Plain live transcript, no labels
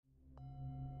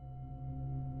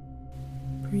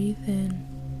Breathe in,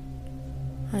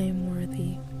 I am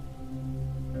worthy.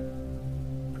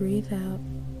 Breathe out,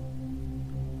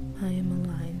 I am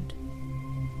aligned.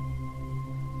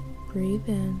 Breathe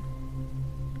in,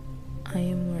 I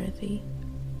am worthy.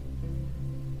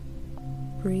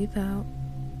 Breathe out,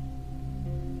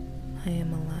 I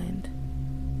am aligned.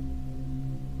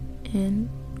 In,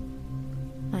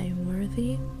 I am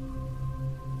worthy.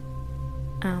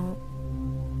 Out,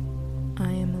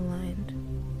 I am aligned.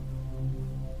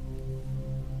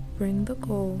 Bring the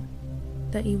goal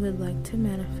that you would like to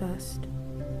manifest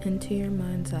into your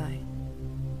mind's eye.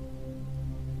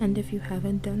 And if you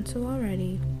haven't done so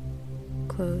already,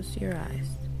 close your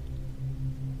eyes.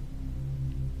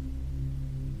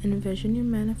 Envision your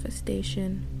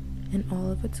manifestation in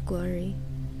all of its glory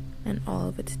and all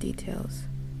of its details.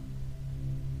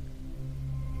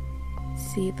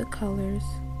 See the colors,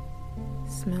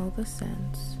 smell the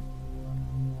scents,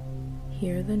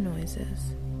 hear the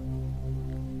noises,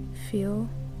 feel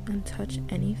and touch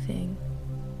anything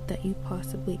that you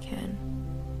possibly can.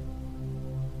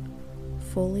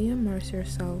 Fully immerse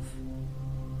yourself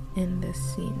in this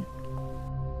scene.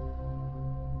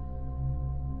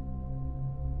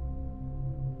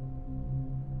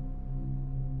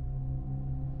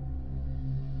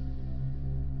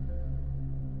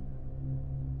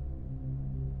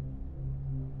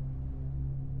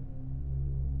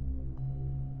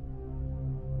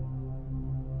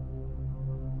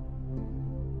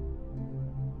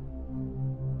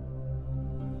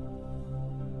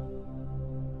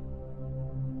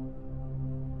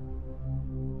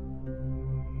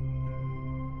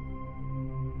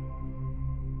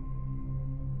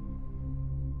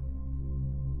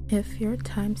 If your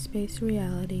time-space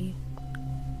reality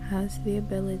has the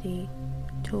ability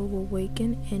to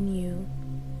awaken in you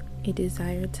a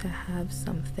desire to have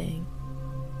something,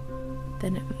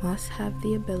 then it must have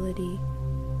the ability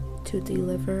to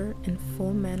deliver in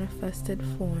full manifested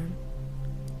form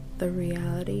the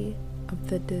reality of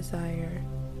the desire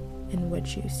in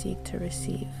which you seek to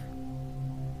receive.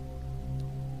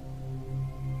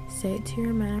 Say to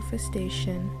your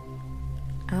manifestation,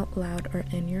 out loud or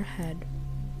in your head,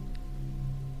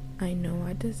 I know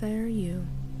I desire you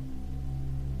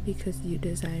because you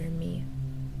desire me.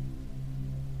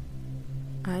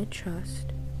 I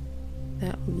trust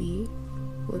that we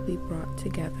will be brought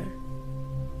together.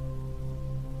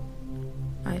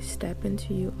 I step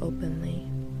into you openly.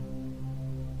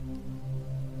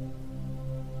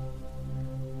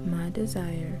 My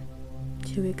desire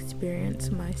to experience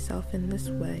myself in this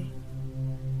way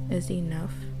is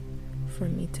enough for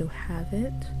me to have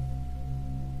it,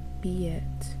 be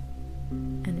it,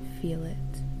 and feel it.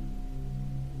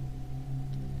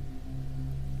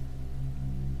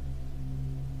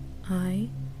 I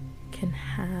can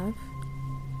have,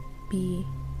 be,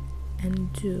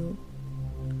 and do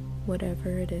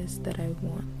whatever it is that I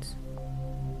want.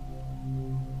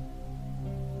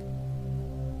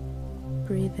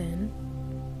 Breathe in.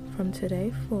 From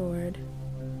today forward,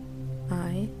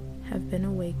 I have been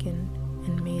awakened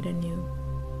and made anew.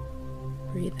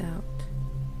 Breathe out.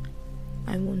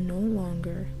 I will no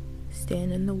longer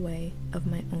stand in the way of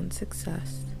my own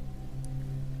success.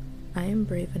 I am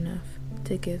brave enough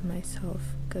to give myself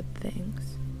good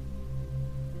things.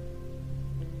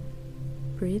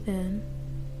 Breathe in.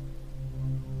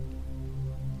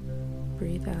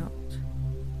 Breathe out.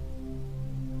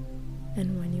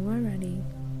 And when you are ready,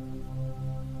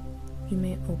 you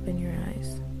may open your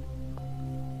eyes.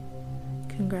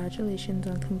 Congratulations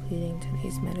on completing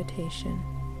today's meditation.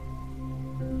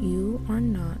 You are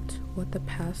not what the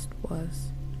past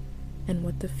was and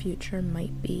what the future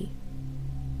might be.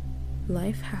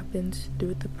 Life happens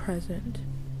through the present.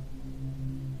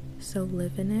 So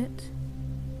live in it,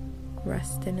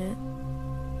 rest in it,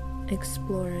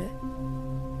 explore it,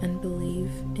 and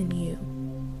believe in you.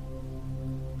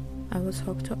 I will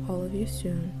talk to all of you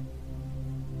soon,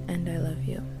 and I love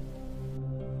you.